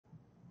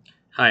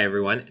Hi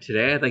everyone,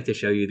 today I'd like to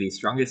show you the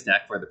strongest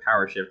deck for the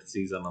Power Shift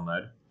seasonal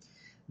mode.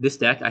 This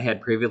deck I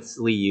had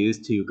previously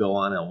used to go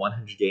on a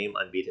 100 game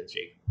unbeaten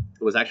streak.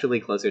 It was actually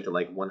closer to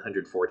like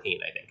 114,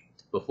 I think,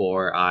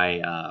 before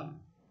I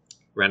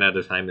ran out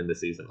of time in the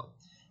seasonal.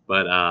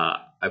 But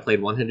I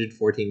played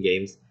 114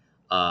 games,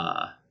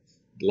 uh,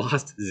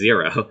 lost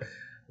 0,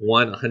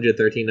 won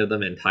 113 of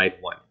them, and tied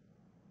 1.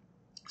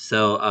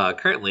 So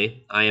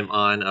currently, I am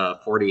on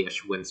a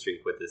 40-ish win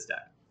streak with this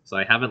deck. So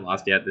I haven't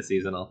lost yet this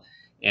seasonal,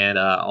 and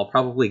I'll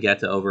probably get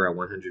to over a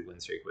 100 win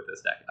streak with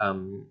this deck.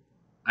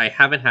 I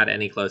haven't had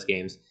any close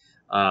games.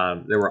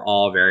 They were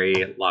all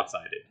very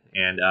lopsided.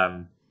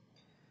 And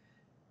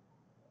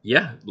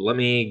yeah, let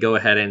me go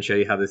ahead and show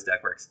you how this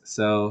deck works.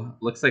 So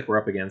looks like we're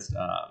up against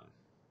a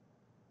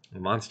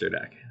monster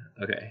deck.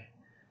 Okay.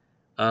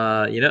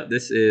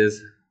 This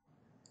is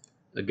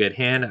a good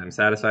hand. I'm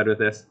satisfied with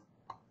this.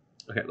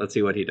 Okay, let's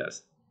see what he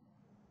does.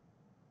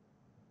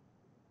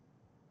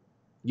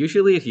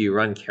 Usually, if you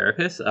run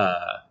Carapace,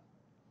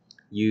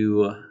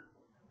 you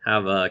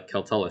have a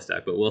Keltullis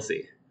deck, but we'll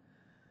see.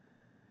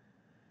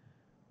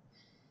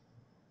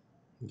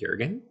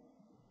 Jurgen?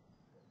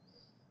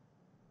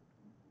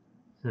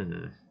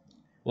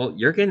 Well,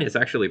 Jurgen is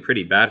actually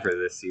pretty bad for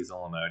this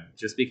seasonal mode,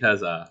 just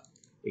because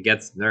it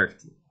gets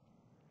nerfed.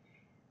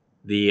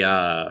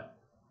 The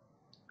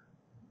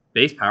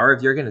base power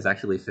of Jurgen is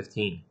actually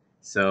 15,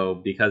 so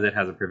because it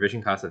has a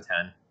provision cost of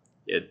 10,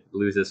 it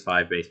loses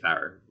 5 base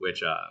power,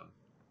 which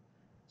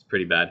is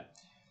pretty bad.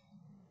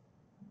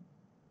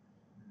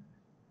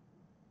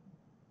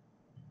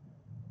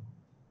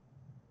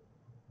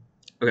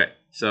 Okay,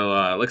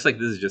 so looks like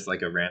this is just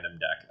like a random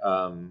deck.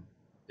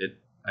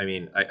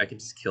 I could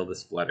just kill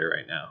this Flutter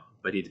right now,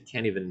 but he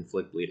can't even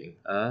inflict bleeding.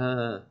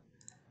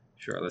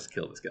 Sure, let's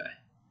kill this guy.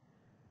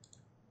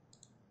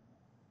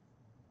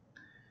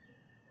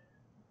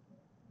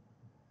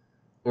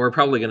 We're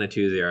probably going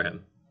to 2-0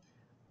 him.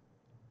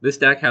 This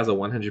deck has a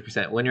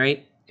 100% win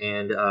rate,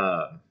 and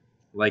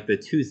like the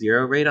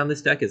 2-0 rate on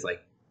this deck is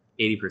like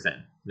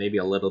 80%, maybe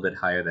a little bit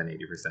higher than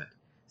 80%.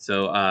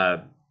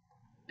 So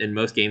in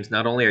most games,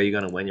 not only are you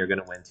going to win, you're going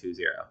to win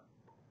 2-0.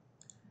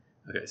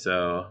 Okay,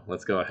 so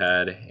let's go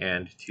ahead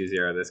and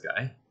 2-0 this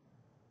guy.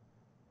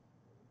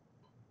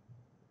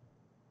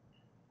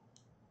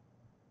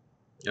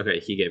 Okay,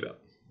 he gave up.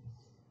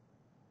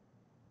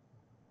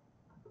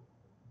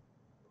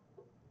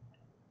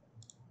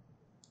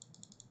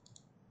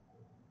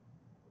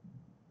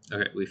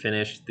 Okay, we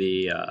finished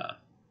the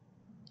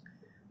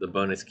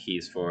bonus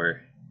keys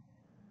for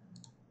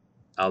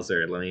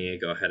Alzur. Let me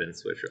go ahead and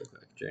switch real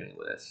quick. Journey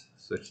list.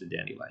 Switch to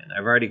Dandelion.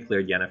 I've already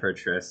cleared Yennefer,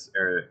 Triss,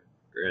 or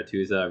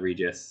Ratuza,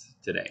 Regis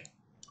today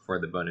for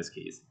the bonus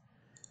keys.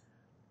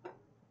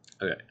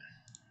 Okay.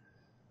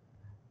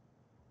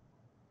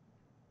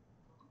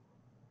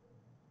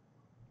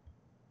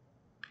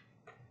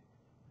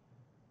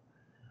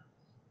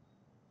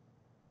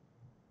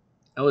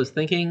 I was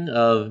thinking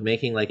of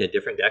making like a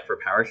different deck for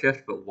Power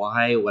Shift, but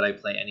why would I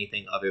play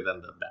anything other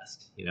than the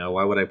best?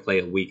 Why would I play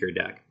a weaker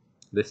deck?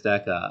 This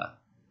deck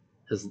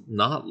has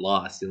not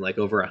lost in like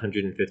over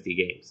 150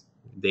 games,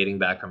 dating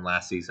back from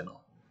last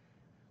seasonal.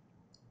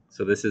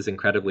 So this is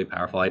incredibly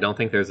powerful. I don't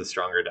think there's a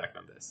stronger deck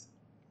than this.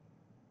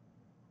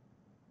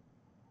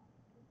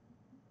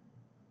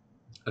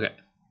 Okay.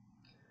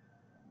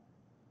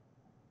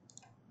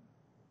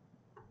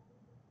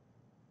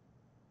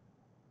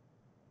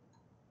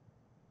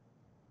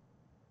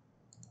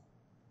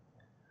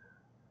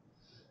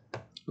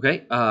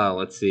 Okay,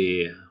 let's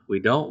see. We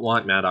don't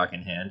want Maddock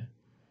in hand.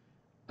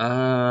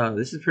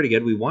 This is pretty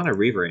good. We want a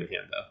Reaver in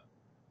hand,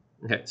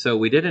 though. Okay, so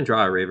we didn't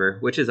draw a Reaver,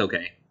 which is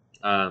okay.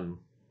 And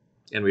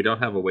we don't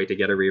have a way to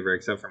get a Reaver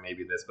except for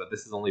maybe this, but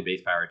this is only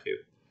base power 2.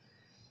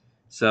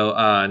 So,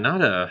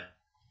 not a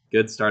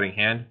good starting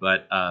hand,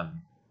 but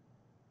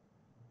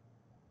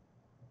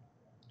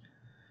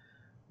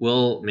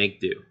we'll make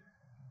do.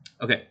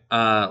 Okay,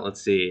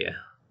 let's see.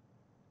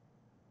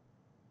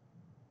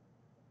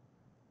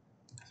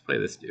 Let's play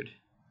this dude.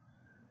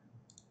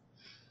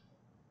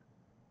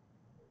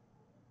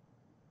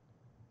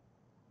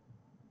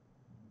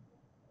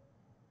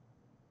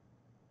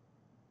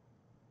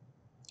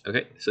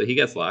 Okay, so he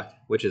gets locked,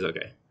 which is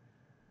okay.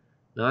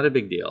 Not a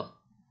big deal.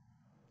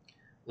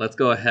 Let's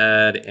go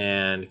ahead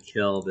and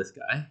kill this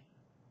guy.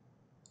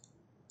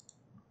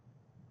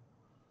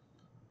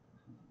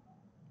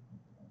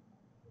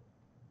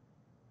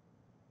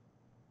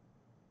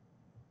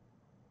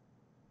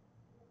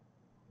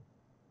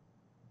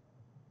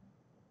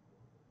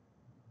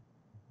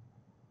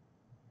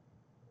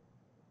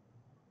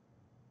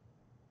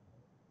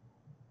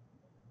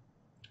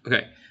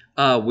 Okay,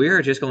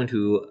 we're just going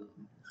to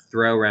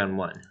throw round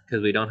 1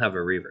 because we don't have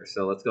a Reaver.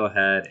 So let's go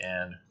ahead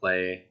and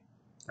play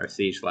our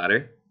Siege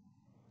Ladder,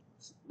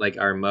 like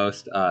our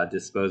most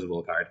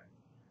disposable card.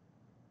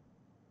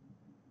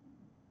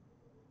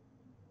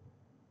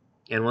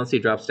 And once he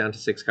drops down to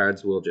 6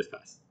 cards, we'll just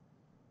pass.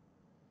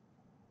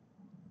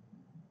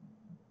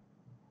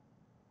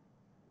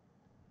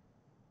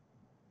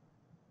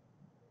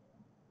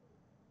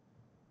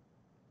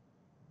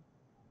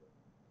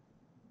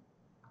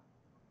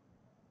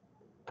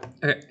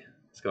 Okay,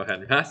 let's go ahead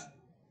and pass.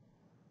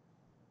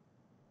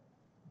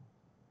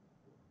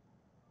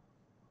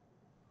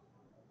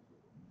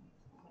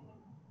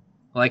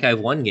 Like, I've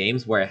won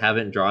games where I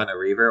haven't drawn a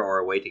Reaver or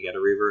a way to get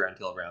a Reaver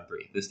until round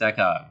 3. This deck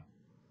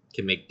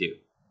can make do.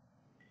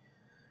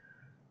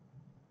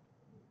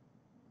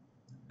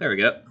 There we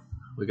go.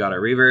 We got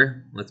our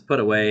Reaver. Let's put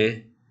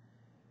away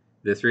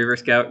this Reaver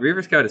Scout.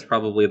 Reaver Scout is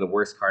probably the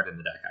worst card in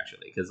the deck,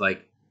 actually, because,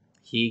 like,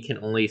 he can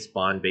only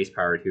spawn base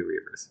power 2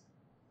 Reavers.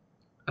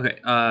 Okay,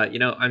 you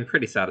know, I'm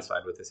pretty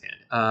satisfied with this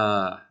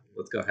hand.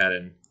 Let's go ahead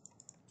and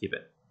keep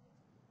it.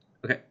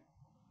 Okay.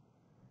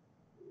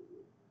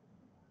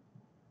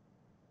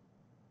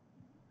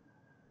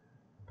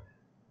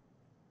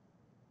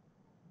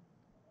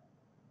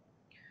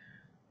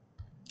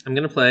 I'm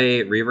going to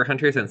play Reaver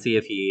Hunters and see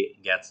if he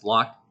gets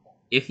locked.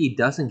 If he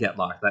doesn't get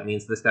locked, that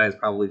means this guy is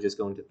probably just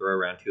going to throw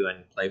round 2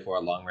 and play for a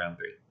long round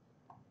 3.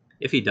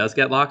 If he does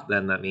get locked,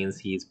 then that means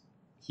he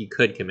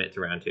could commit to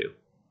round 2.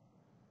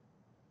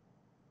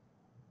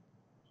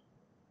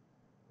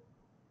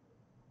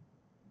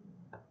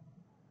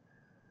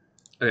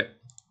 Okay.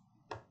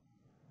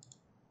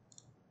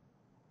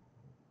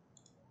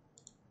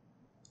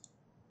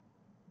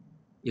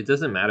 It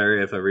doesn't matter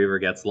if a Reaver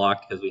gets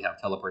locked because we have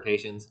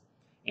teleportations,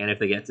 and if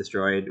they get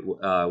destroyed,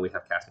 we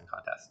have casting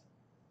contest.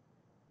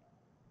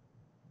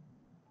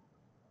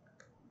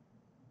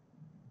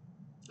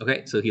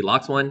 Okay, so he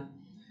locks one.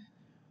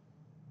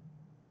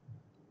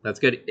 That's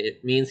good.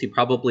 It means he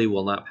probably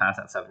will not pass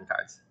at 7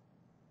 cards.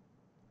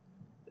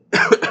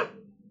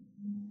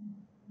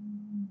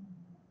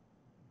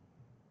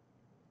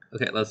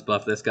 Okay, let's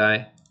buff this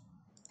guy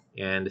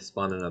and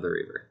spawn another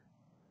Reaver.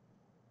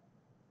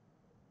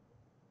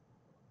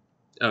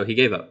 Oh, he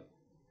gave up.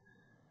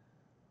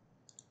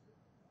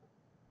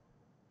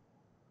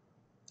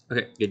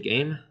 Okay, good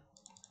game.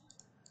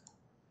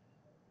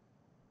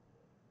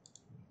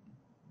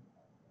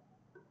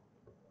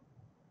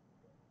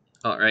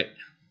 All right.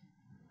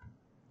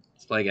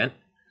 Let's play again.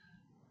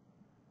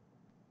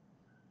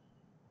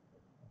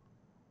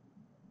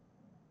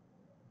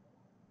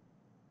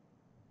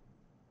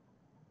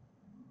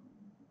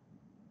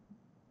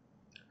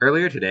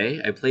 Earlier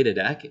today, I played a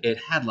deck. It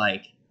had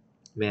like,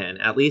 man,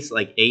 at least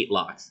like 8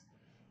 locks.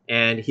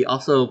 And he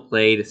also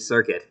played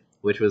Circuit,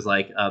 which was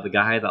like the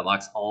guy that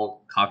locks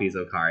all copies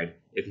of card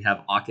if you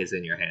have Ockis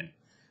in your hand.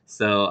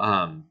 So,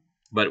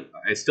 but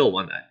I still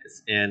won that.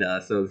 And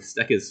so this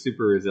deck is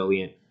super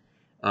resilient,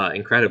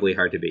 incredibly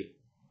hard to beat.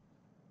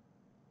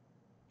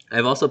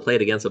 I've also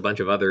played against a bunch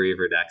of other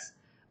Reaver decks.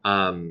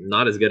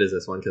 Not as good as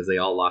this one because they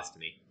all lost to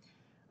me.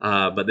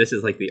 But this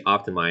is like the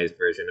optimized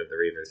version of the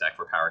Reaver's deck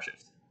for Power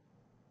Shift.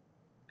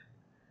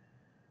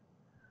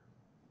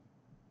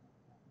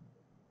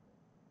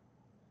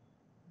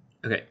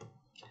 Okay,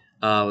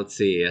 let's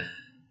see.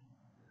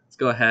 Let's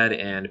go ahead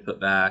and put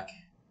back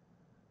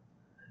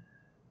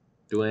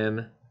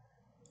Dwim,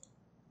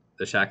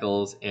 the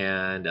Shackles,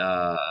 and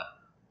I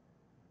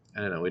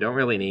don't know. We don't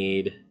really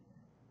need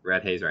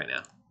Red Haze right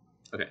now.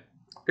 Okay,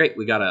 great.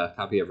 We got a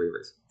copy of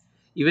Reavers.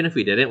 Even if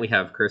we didn't, we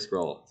have Curse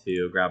Scroll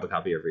to grab a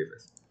copy of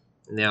Reavers.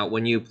 Now,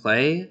 when you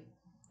play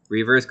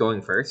Reavers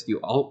going first, you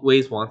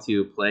always want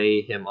to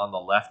play him on the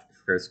left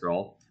Curse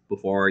Scroll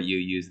before you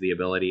use the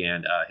ability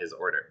and his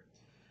order.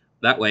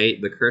 That way,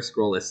 the Curse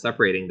Scroll is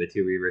separating the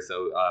 2 Reavers,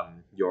 so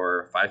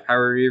your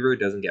 5-power Reaver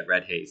doesn't get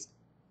Red Hazed.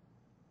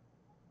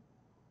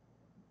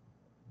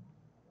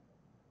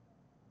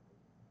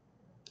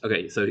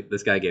 Okay, so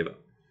this guy gave up.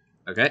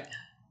 Okay.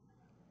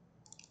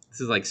 This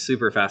is like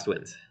super fast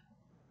wins.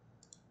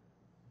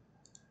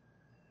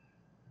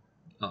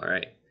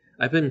 Alright.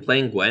 I've been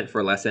playing Gwent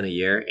for less than a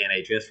year, and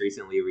I just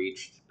recently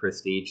reached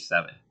Prestige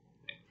 7.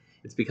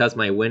 It's because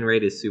my win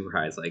rate is super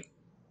high. It's like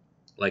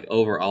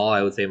overall,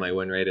 I would say my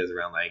win rate is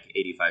around like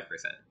 85%.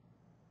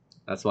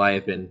 That's why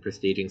I've been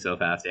prestiging so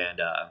fast and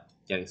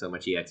getting so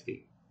much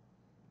EXP.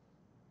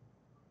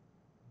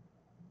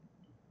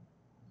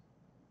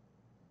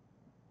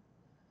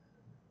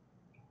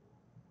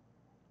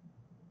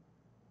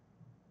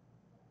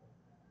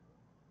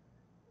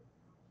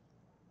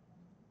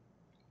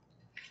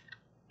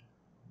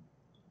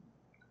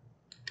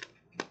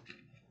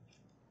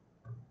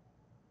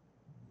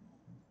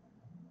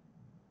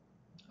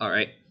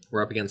 Alright,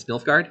 we're up against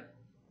Nilfgaard.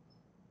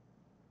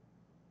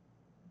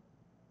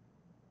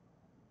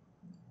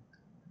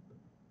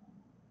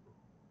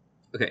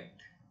 Okay,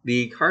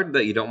 the card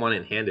that you don't want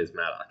in hand is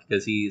Maddock,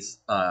 because he's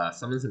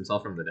summons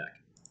himself from the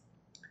deck.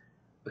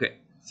 Okay,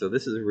 so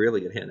this is a really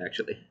good hand,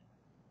 actually.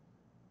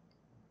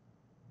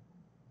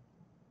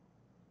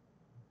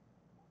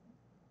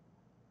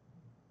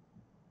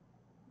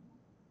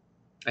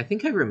 I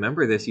think I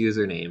remember this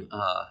username.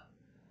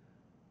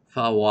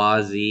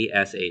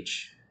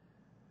 FawaziSH.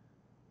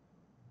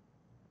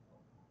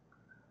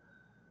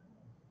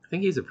 I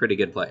think he's a pretty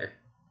good player.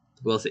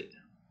 We'll see.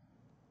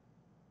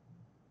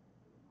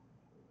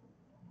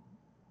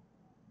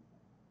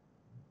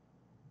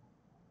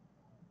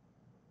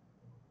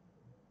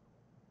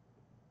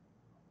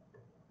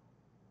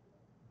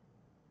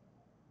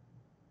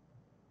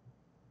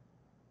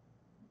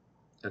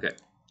 Okay.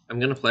 I'm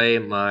going to play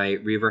my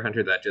Reaver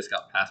Hunter that just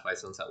got passed by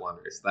Sunset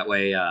Wanderers. That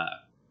way,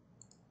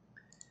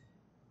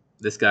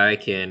 this guy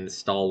can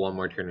stall one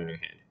more turn in your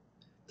hand.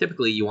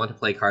 Typically, you want to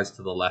play cards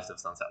to the left of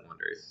Sunset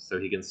Wanderers, so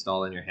he can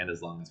stall in your hand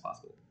as long as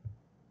possible.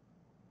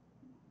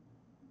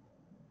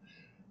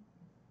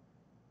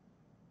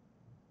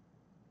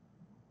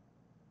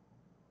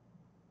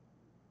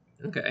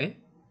 Okay.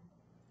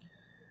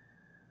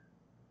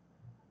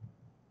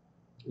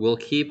 We'll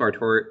keep our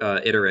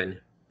Iterin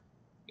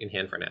in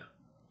hand for now.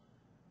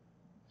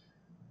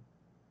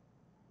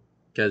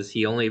 Because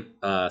he only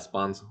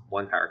spawns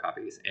 1 power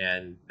copies,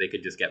 and they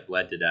could just get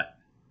bled to death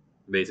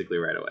basically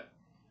right away.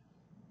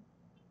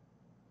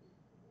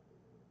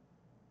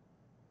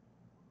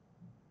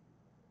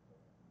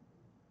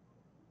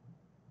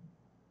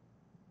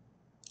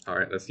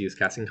 Alright, let's use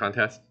casting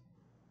contest.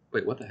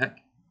 Wait, what the heck?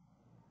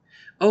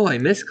 Oh, I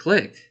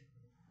misclicked.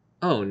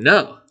 Oh,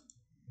 no.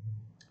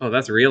 Oh,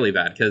 that's really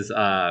bad, because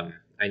I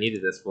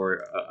needed this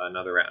for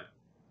another round.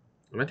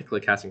 I meant to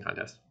click casting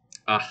contest.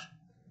 Ah.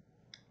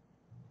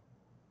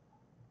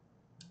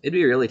 It'd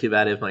be really too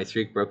bad if my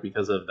streak broke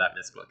because of that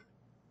misclick.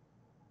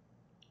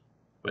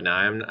 But now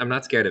I'm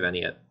not scared of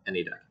any deck.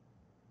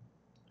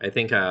 I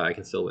think I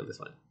can still win this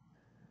one.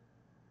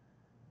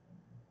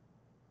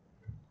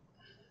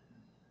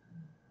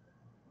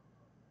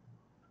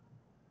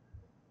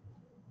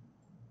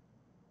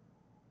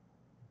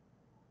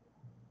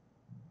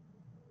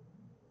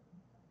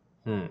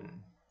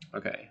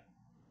 Okay.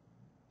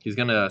 He's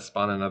gonna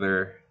spawn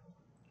another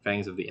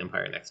Fangs of the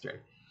Empire next turn.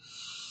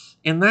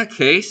 In that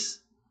case,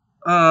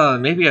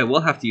 maybe I will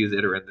have to use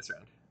Iterin this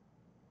round.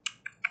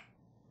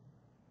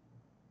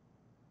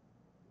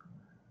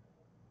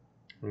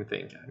 Let me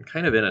think. I'm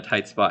kind of in a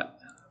tight spot.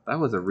 That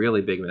was a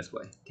really big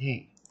misplay.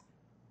 Dang.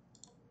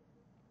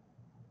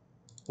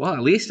 Well,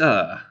 at least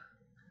I'm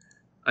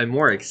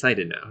more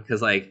excited now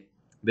because like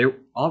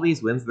all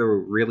these wins they were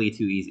really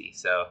too easy.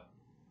 So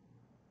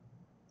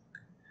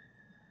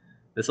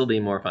this will be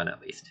more fun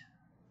at least.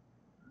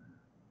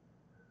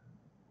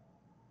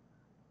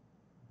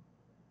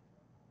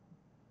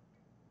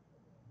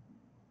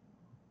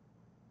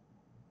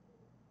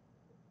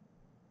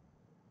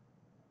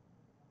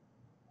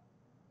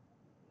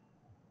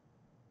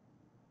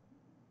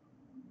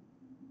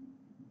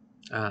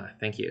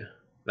 Thank you.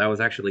 That was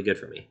actually good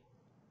for me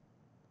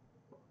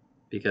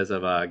because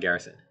of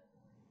Garrison.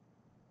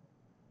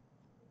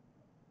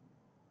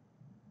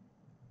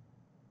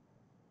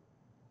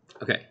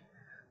 Okay,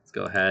 let's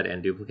go ahead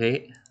and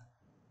duplicate.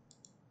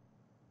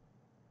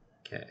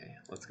 Okay,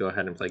 let's go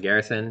ahead and play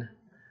Garrison.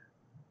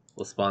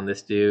 We'll spawn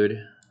this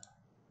dude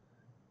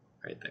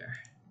right there.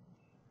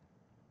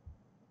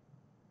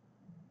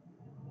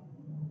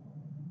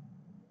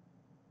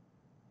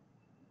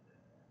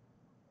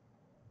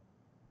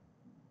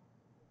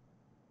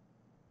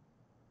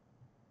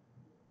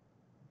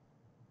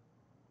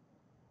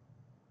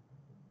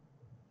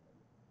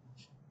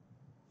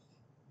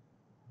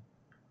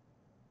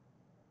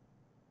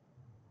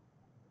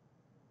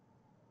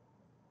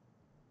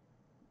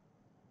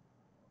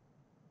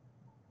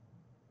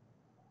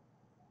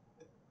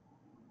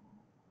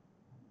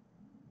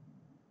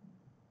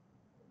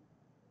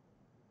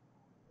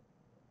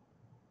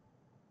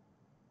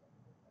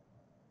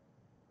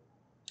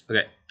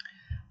 Okay,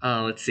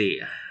 let's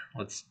see.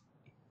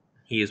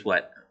 He is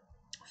what,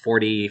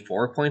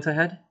 44 points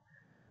ahead?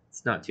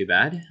 It's not too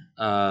bad.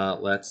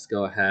 Let's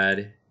go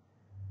ahead.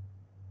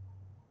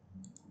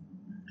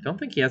 I don't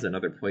think he has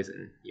another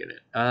poison unit.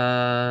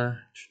 Don't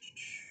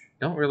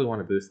really want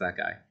to boost that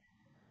guy.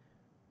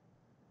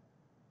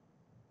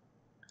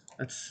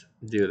 Let's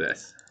do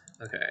this.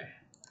 Okay.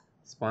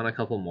 Spawn a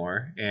couple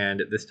more,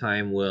 and this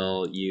time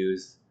we'll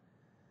use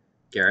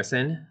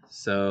Garrison,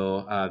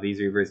 so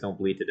these Reavers don't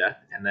bleed to death,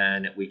 and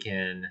then we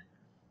can...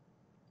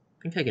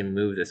 I think I can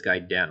move this guy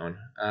down.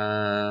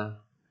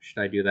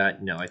 Should I do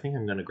that? No, I think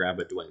I'm going to grab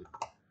a Dwayne.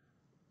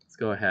 Let's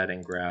go ahead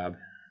and grab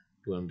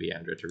Dwayne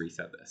Biandra to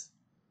reset this.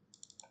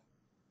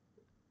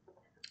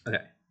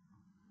 Okay.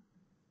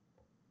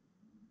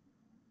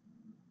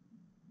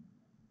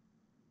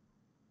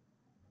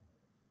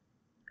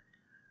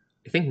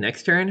 I think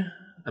next turn,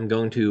 I'm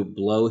going to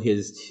blow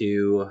his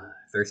 2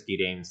 Thirsty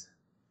Dames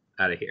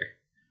out of here.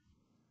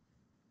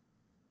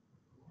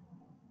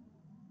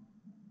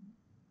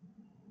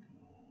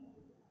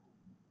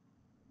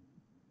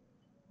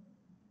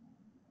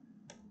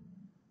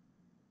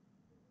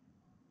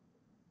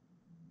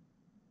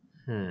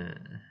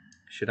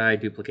 Should I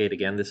duplicate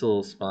again? This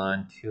will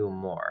spawn 2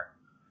 more.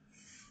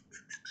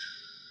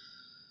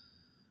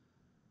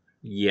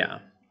 Yeah,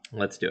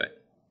 let's do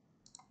it.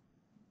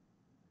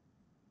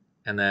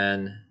 And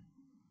then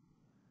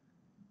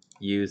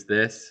use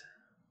this.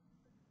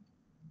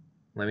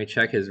 Let me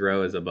check his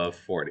row is above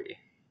 40.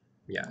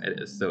 Yeah,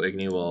 it is. So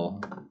Igni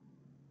will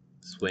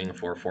swing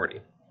for 40.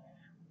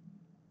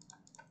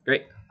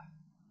 Great.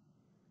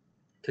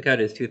 Took out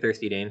his 2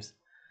 Thirsty Dames,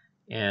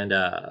 and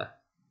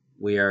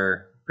we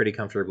are pretty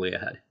comfortably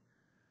ahead.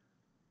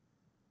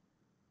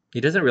 He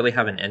doesn't really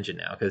have an engine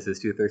now because his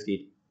 2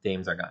 Thirsty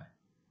Dames are gone.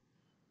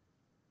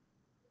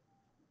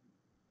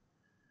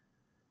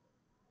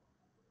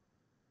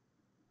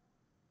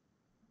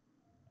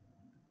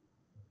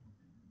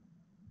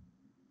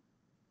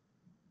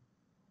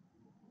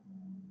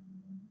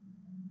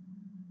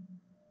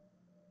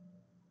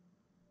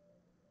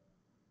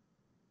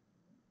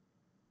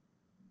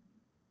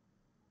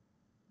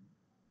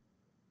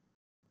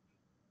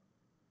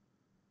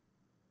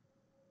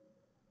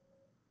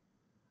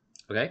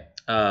 Okay.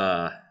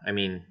 I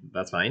mean,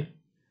 that's fine.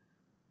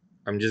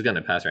 I'm just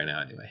gonna pass right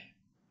now anyway.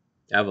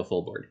 I have a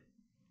full board.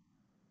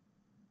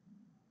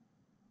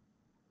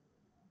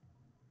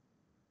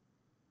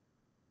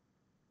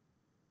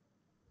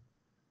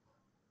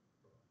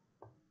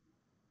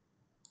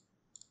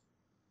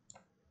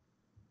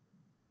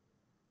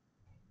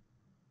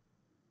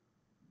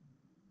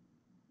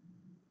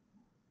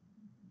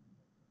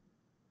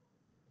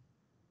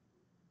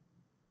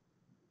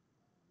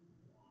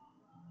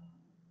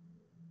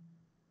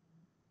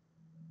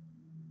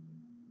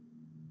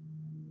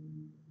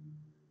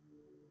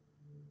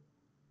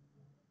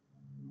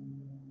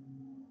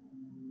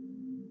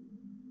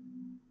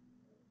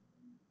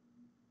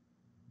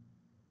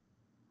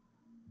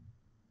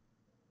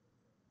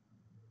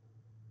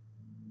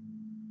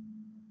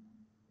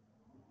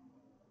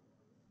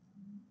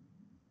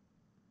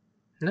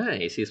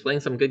 Nice. He's playing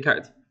some good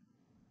cards.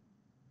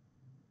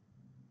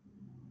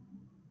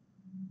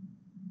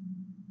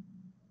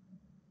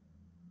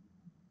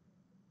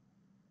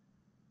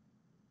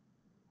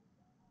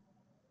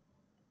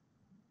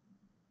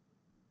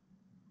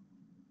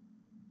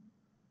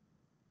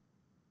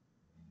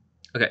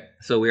 Okay,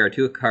 so we are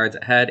 2 cards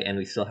ahead, and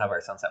we still have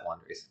our Sunset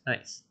Wanderers.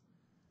 Nice.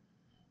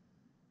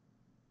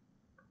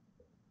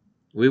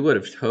 We would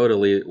have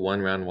totally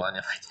won round 1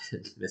 if I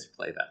didn't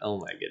misplay that. Oh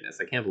my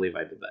goodness, I can't believe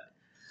I did that.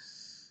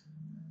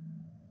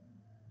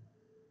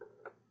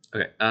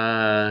 Okay,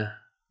 I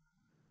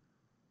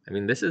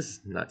mean, this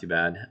is not too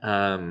bad.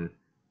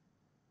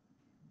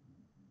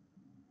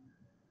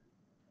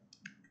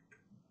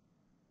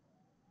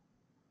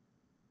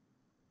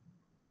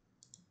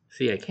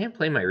 See, I can't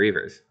play my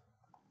Reavers.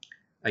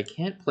 I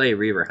can't play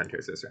Reaver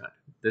Hunters this round.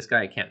 This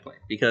guy I can't play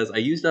because I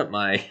used up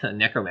my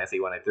Necromancy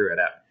when I threw it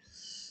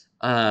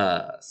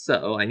out.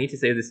 So I need to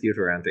save this dude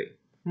for round 3.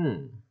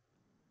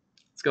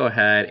 Let's go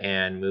ahead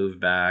and move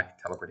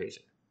back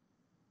Teleportation.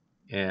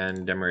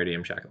 And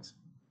Demeridium Shackles.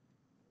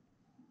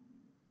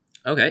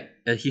 Okay,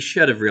 he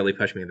should have really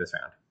pushed me this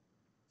round.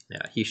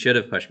 Yeah, he should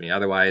have pushed me.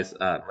 Otherwise,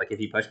 like if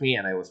he pushed me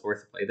and I was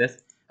forced to play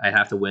this, I'd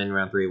have to win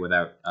round 3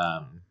 without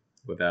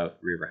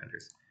Reaver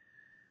Hunters.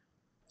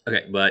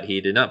 Okay, but he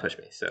did not push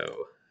me,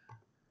 so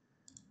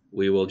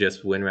we will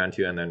just win round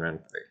 2 and then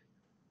round 3.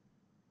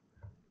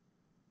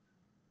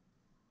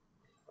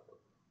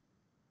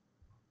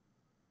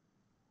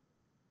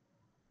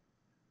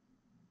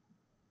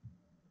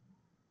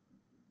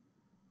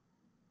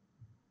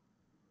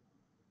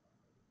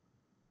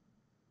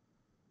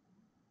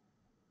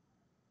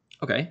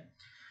 Okay.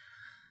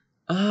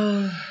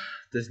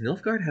 Does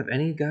Nilfgaard have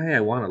any guy I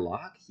want to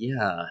lock?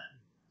 Yeah.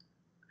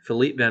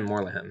 Philippe Van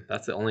Morlehem.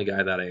 That's the only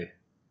guy that I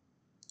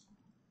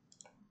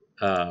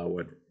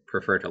would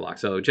prefer to lock.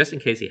 So just in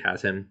case he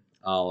has him,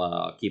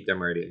 I'll keep them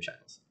Meridian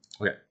Shackles.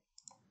 Okay.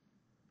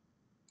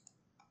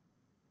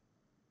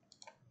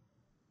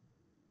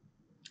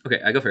 Okay,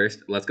 I go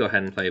first. Let's go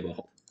ahead and play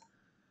Behold.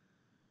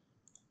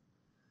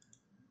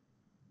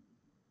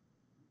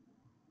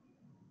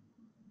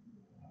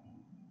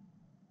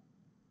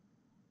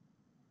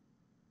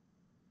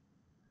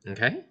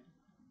 Okay.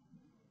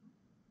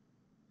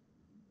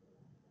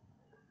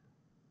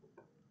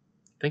 I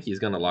think he's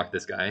going to lock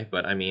this guy,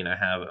 but I mean, I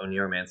have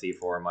Oneiromancy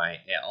for my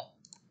ale.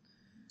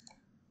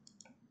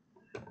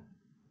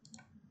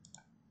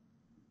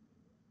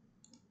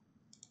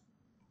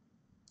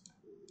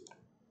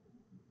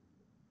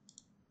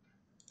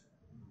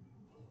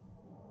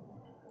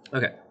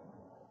 Okay.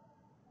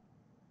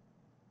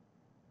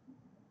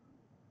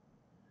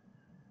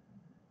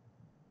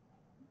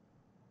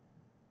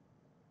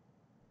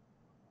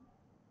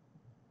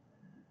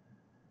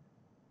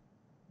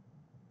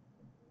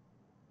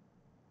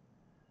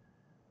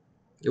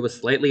 It was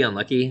slightly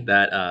unlucky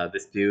that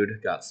this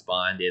dude got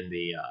spawned in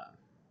the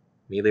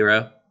melee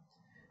row.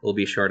 We'll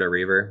be short a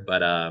Reaver,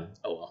 but oh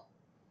well.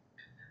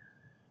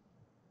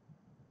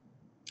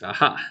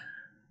 Aha.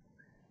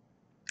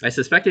 I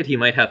suspected he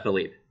might have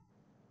Philippe.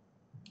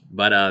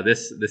 But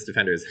this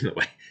defender is in the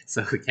way,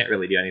 so we can't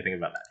really do anything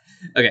about that.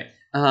 Okay,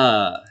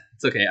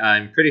 it's okay.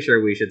 I'm pretty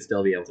sure we should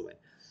still be able to win.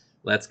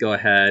 Let's go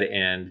ahead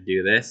and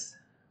do this.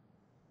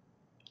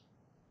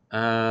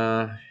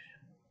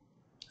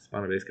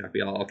 Spawn a base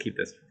copy. I'll keep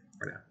this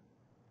for now.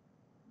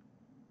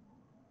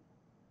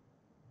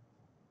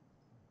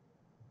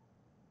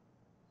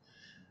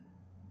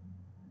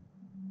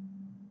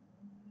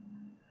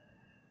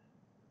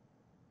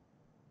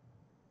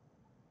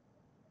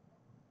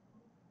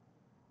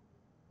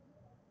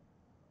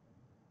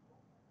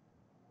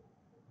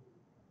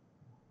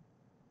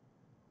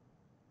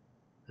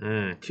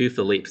 Two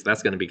Philippes.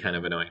 That's going to be kind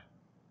of annoying.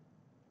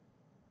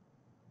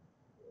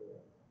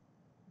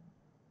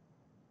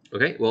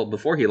 Okay, well,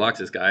 before he locks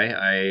this guy,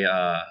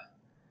 I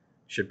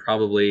should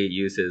probably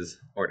use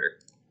his order.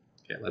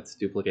 Okay, let's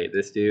duplicate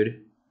this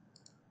dude.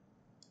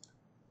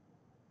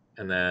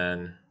 And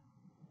then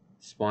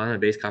spawn a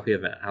base copy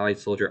of an allied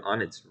soldier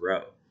on its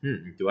row.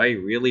 Do I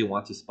really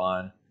want to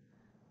spawn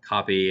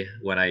copy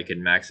when I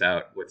can max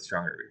out with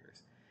stronger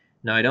Reavers?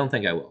 No, I don't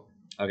think I will.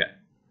 Okay.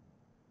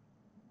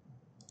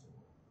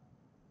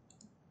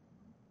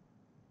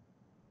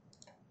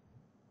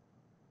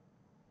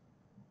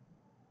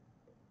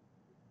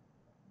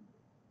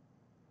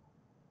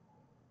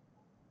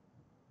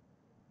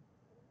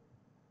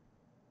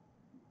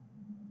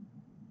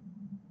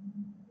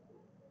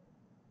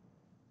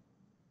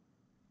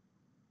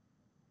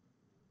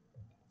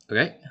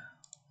 Okay,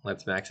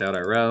 let's max out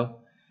our row.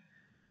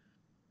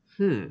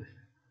 I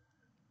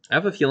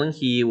have a feeling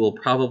he will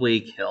probably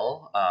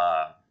kill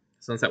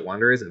Sunset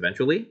Wanderers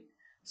eventually.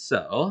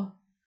 So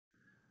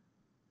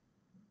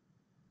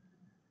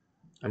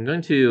I'm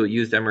going to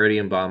use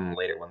Demeridian Bomb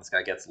later when this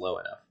guy gets low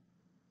enough.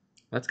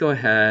 Let's go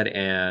ahead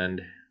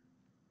and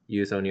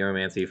use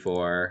Oneiromancy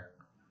for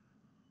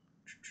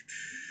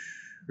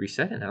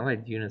reset an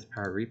allied unit's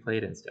power, replay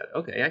it instead.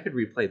 Okay, I could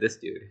replay this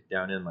dude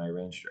down in my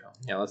range drill.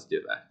 Yeah, let's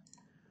do that.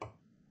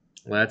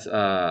 Let's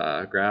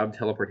grab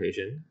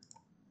teleportation.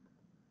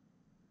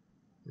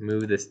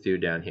 Move this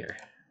dude down here.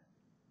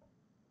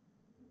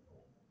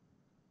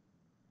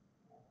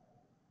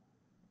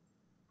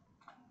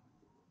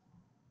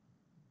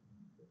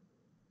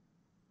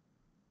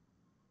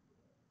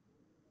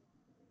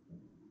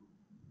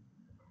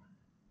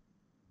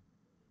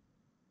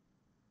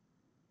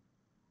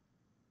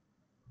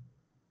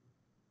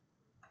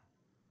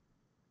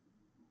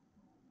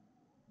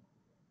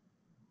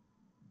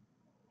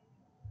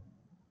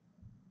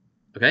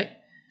 Okay,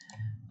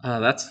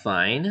 that's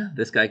fine.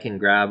 This guy can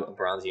grab a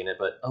bronze unit,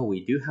 but oh,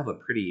 we do have a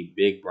pretty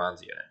big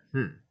bronze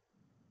unit.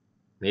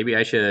 Maybe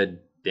I should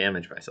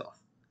damage myself.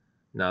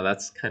 No,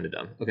 that's kind of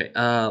dumb. Okay,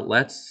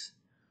 let's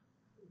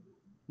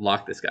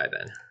lock this guy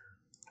then,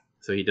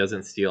 so he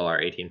doesn't steal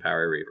our 18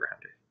 power Reaver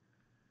Hunter.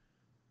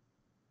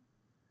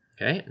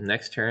 Okay,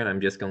 next turn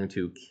I'm just going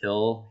to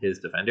kill his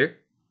defender.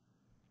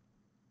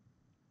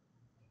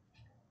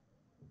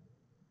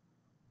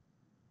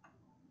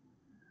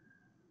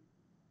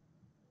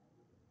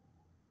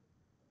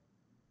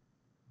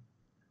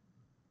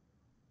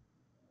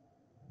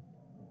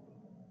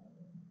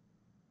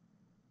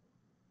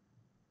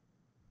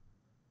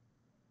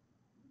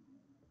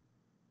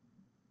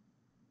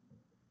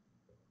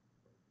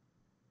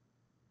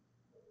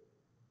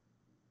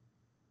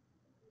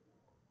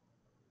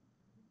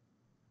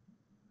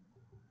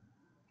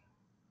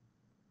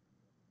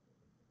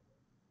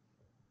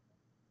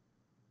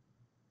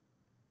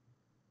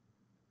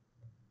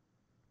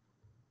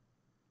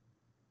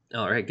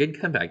 All right, good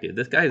comeback, dude.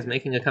 This guy is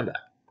making a comeback.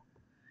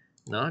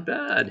 Not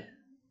bad.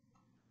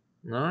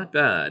 Not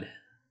bad.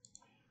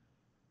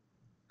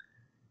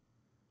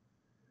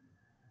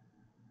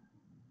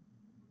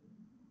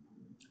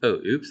 Oh,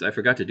 oops, I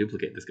forgot to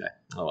duplicate this guy.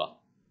 Oh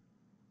well.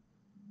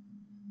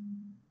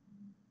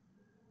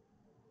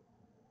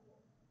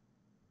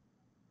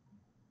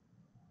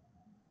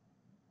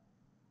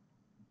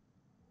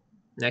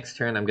 Next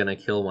turn, I'm going to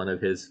kill one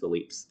of his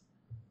Philippes.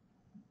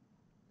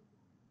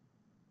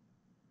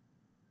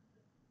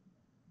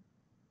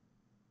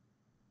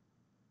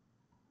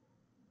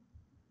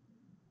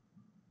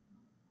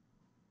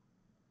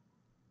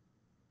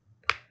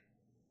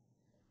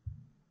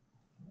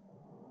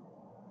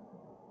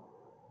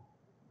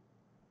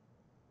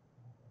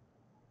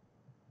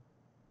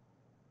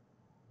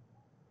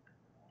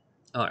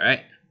 All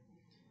right.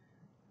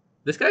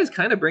 This guy's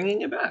kind of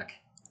bringing it back.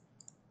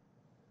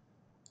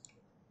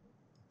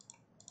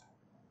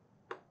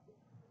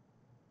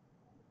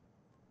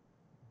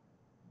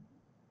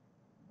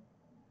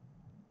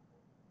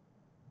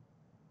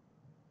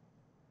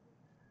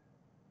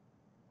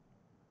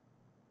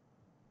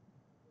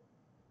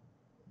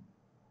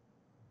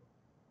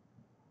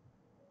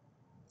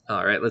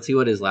 All right, let's see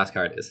what his last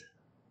card is.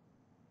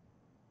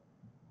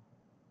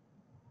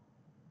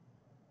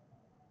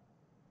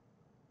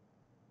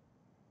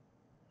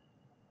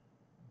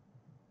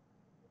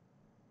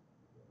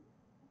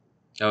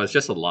 Oh, it's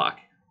just a lock.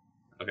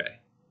 Okay.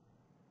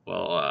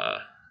 Well,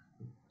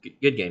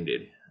 good game,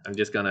 dude. I'm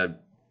just going to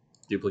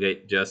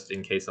duplicate just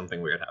in case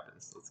something weird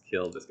happens. Let's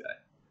kill this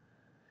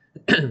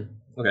guy.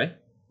 Okay.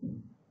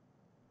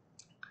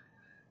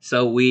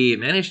 So we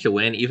managed to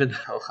win, even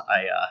though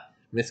I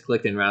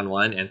misclicked in round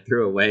 1 and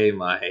threw away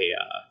my,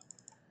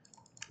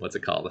 what's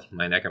it called?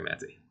 My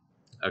necromancy.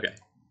 Okay.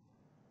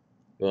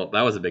 Well,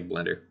 that was a big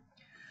blunder.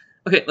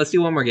 Okay, let's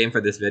do one more game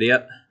for this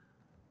video.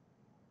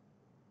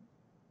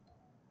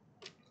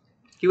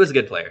 He was a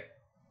good player.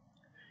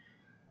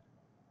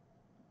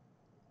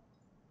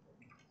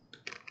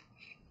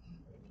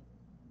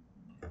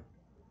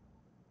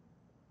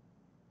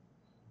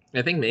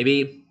 I think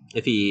maybe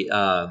if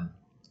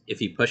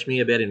he pushed me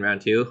a bit in round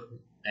 2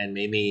 and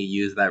made me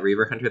use that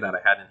Reaver Hunter that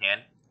I had in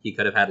hand, he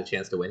could have had a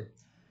chance to win.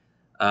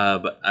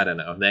 But I don't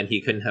know. Then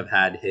he couldn't have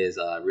had his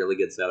really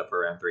good setup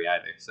for round 3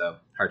 either, so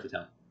hard to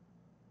tell.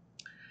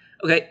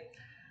 Okay,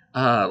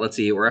 let's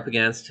see. We're up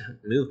against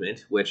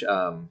Movement, which,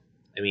 I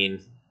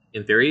mean,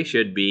 in theory,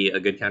 should be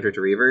a good counter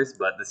to Reavers,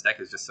 but this deck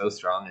is just so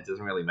strong, it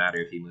doesn't really matter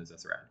if he moves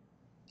us around.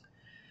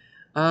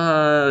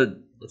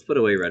 Let's put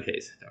away Red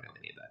Haze. Don't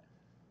really need that.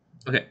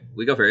 Okay,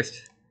 we go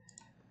first.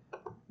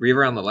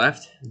 Reaver on the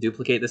left.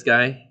 Duplicate this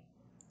guy.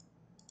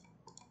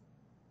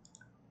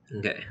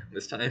 Okay,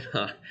 this time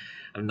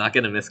I'm not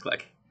going to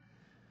misclick.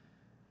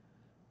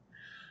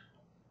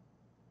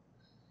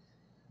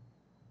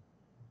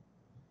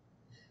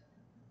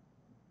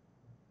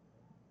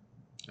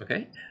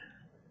 Okay.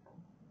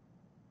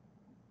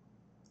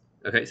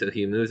 Okay, so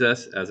he moves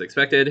us as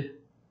expected.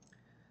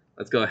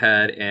 Let's go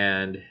ahead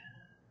and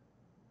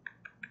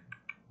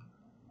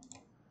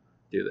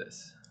do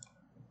this.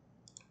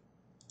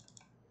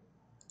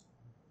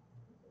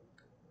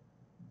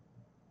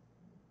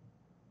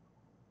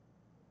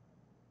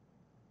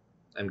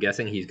 I'm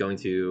guessing he's going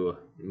to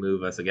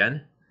move us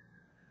again.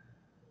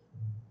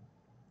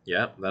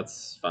 Yeah,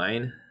 that's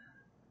fine.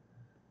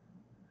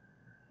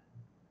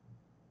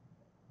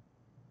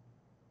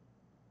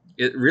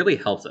 It really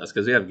helps us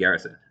because we have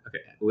Garrison.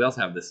 Okay, we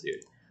also have this dude.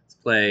 Let's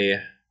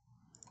play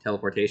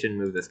teleportation,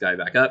 move this guy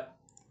back up.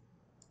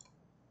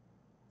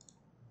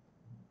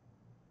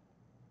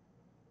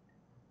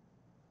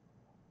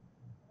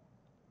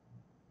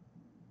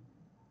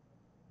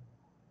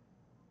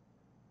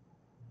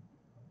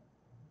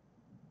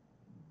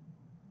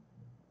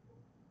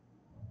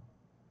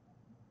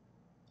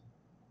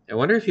 I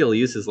wonder if he'll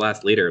use his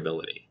last leader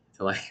ability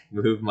to like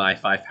move my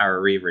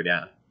 5-power Reaver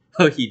down.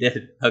 Oh, he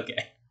did.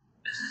 Okay.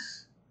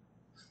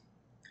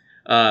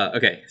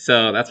 Okay,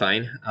 so that's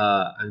fine.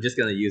 I'm just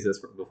gonna use this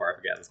before I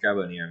forget. Let's grab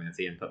a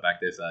Neuromancy and put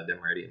back this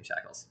Demeridian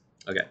Shackles.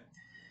 Okay,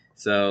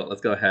 so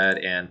let's go ahead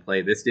and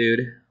play this dude.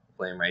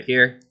 Play him right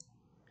here.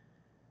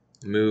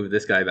 Move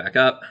this guy back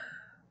up.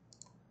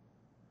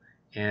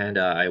 And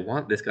I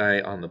want this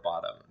guy on the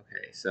bottom.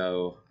 Okay,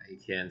 so I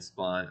can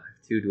spawn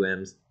 2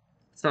 Dwims.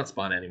 Let's not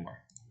spawn anymore.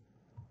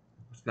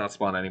 Let's not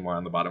spawn anymore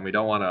on the bottom. We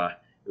don't want to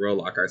row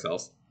lock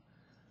ourselves.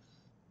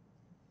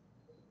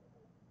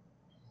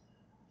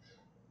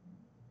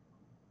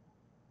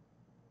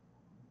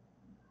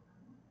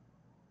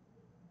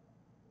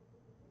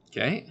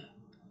 Okay.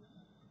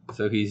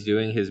 So he's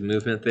doing his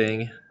movement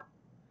thing.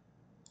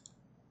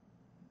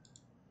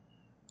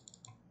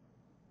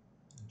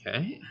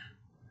 Okay.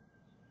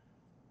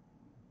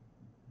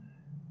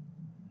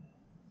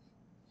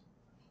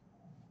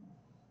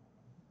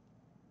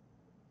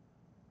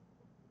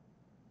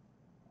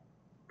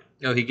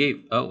 Oh, he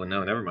gave... Oh,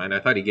 no, never mind.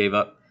 I thought he gave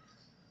up.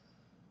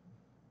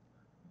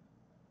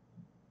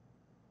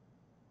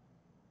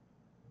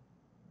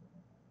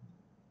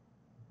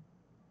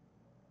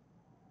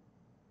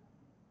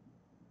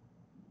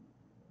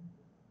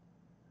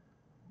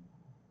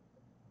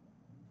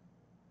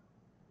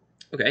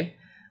 Okay.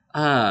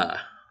 I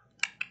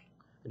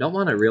don't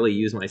want to really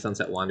use my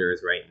Sunset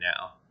Wanderers right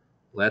now.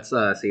 Let's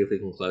see if we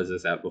can close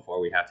this out before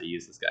we have to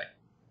use this guy.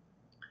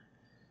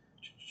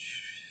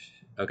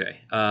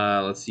 Okay,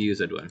 let's use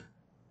a Dwim.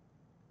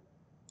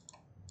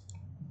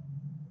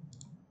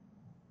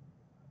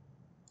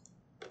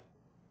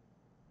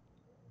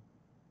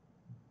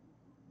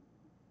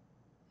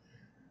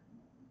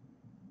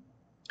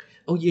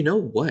 Oh, you know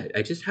what?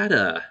 I just had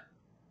a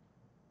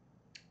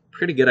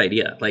pretty good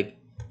idea. Like,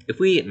 if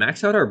we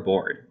max out our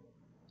board,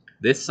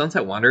 this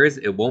Sunset Wanderers,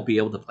 it won't be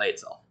able to play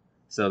itself.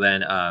 So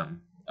then,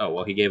 oh,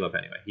 well, he gave up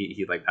anyway.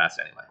 He like, passed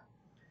anyway.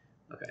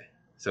 Okay,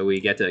 so we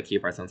get to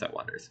keep our Sunset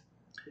Wanderers.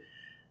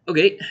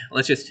 Okay,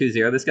 let's just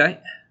 2-0 this guy.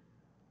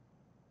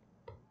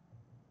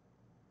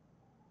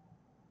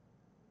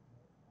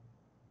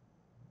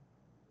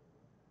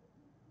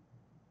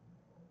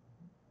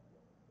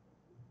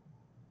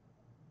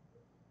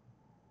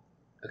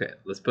 Okay,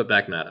 let's put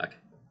back Maddock.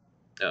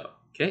 Oh,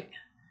 okay.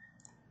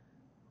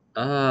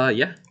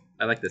 Yeah,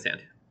 I like this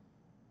hand.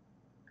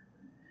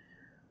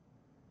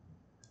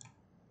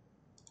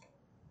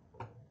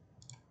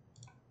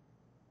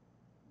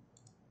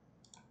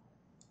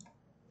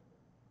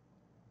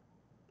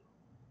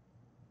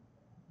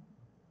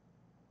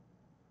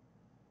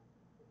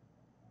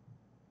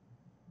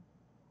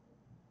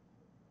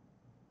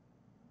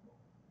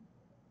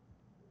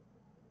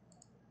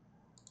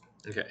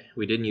 Okay,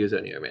 we didn't use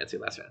any Necromancy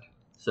last round.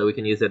 So we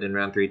can use it in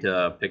round 3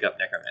 to pick up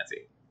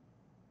Necromancy.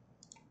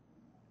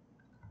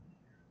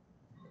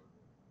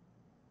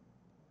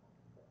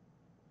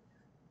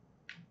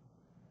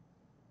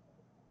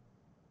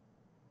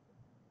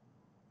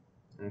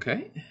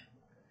 Okay.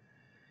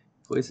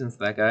 Poisons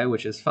that guy,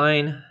 which is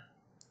fine.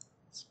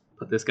 Let's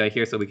put this guy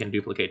here so we can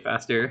duplicate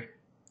faster.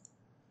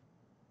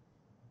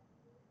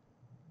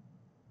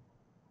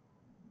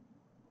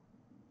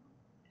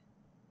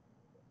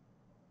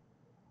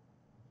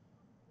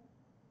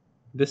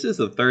 This is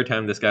the 3rd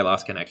time this guy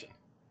lost connection.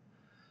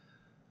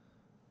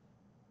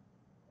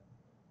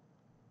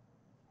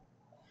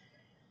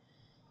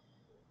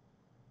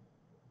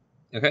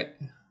 Okay.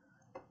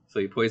 So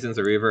he poisons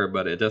a Reaver,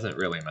 but it doesn't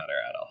really matter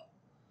at all.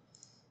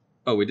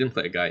 Oh, we didn't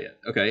play a guy yet.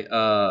 Okay,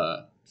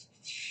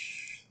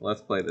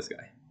 let's play this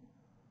guy.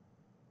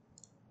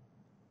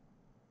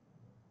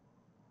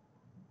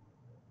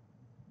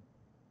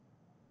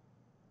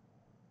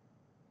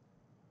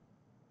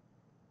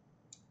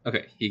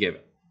 Okay, he gave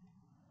it.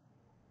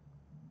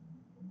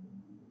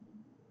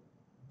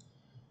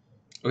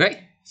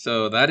 Okay,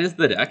 so that is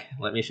the deck.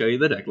 Let me show you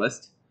the deck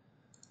list.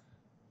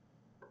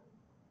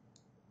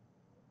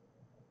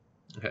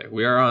 Okay,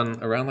 we are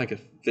on around like a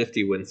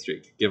 50 win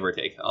streak, give or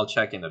take. I'll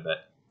check in a bit.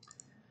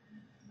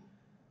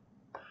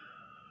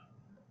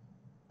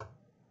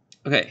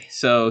 Okay,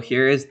 so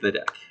here is the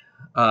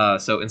deck.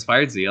 So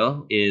Inspired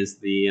Zeal is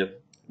the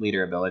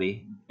leader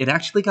ability. It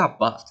actually got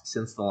buffed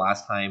since the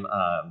last time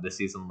the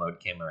season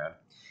load came around.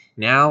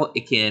 Now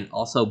it can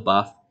also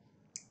buff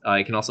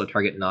It can also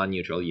target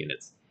non-neutral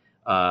units.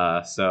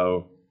 Or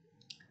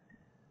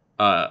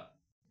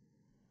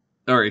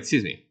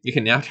excuse me, you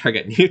can now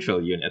target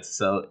neutral units.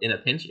 So in a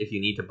pinch, if you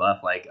need to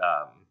buff like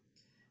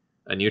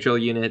a neutral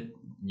unit,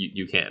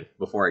 you can.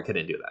 Before I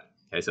couldn't do that.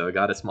 Okay, so I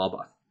got a small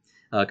buff.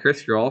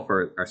 Curse Scroll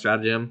for our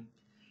stratagem.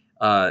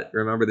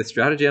 Remember the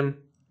stratagem,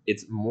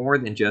 it's more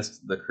than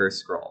just the Curse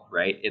Scroll,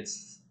 right?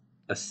 It's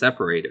a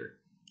separator,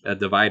 a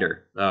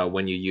divider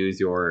when you use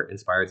your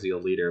Inspired Zeal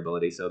Leader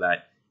ability so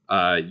that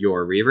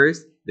your Reavers,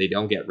 they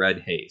don't get red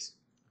haze,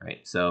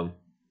 right? So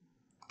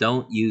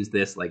don't use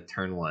this like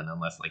turn 1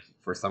 unless like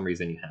for some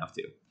reason you have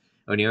to.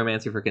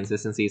 Oneiromancy for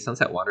consistency.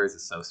 Sunset Waters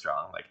is so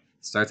strong. Like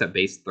starts at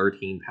base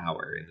 13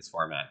 power in this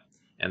format.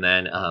 And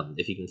then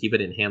if you can keep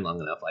it in hand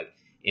long enough, like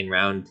in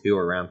round 2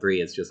 or round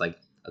 3, it's just like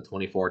a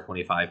 24,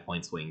 25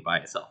 point swing by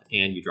itself.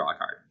 And you draw a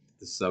card.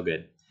 This is so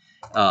good.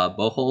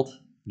 Boholt,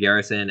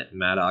 Garrison,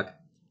 Maddock,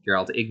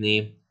 Geralt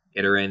Igni,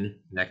 Iterin,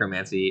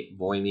 Necromancy,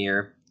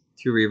 Voimir,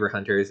 2 Reaver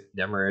Hunters,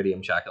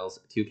 Demeridium Shackles,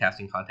 2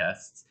 Casting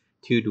Contests,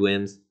 2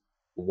 Dwims,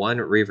 1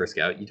 Reaver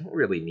Scout. You don't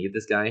really need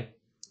this guy,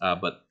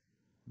 but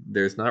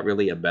there's not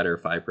really a better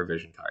 5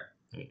 provision card.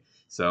 Okay.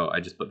 So I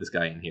just put this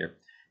guy in here.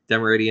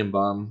 Demeridium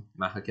Bomb,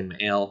 Mahakin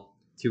Mael,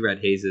 2 Red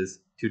Hazes,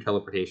 2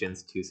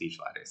 Teleportations, 2 Siege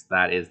Ladders.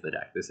 That is the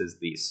deck. This is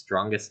the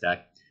strongest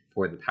deck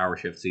for the Power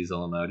Shift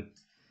seasonal mode.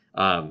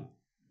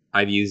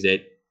 I've used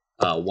it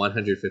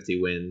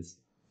 150 wins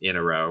in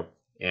a row,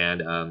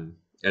 and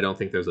I don't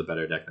think there's a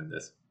better deck than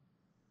this.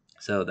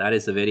 So that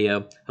is the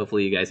video.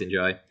 Hopefully you guys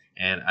enjoy,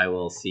 and I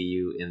will see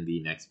you in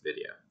the next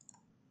video.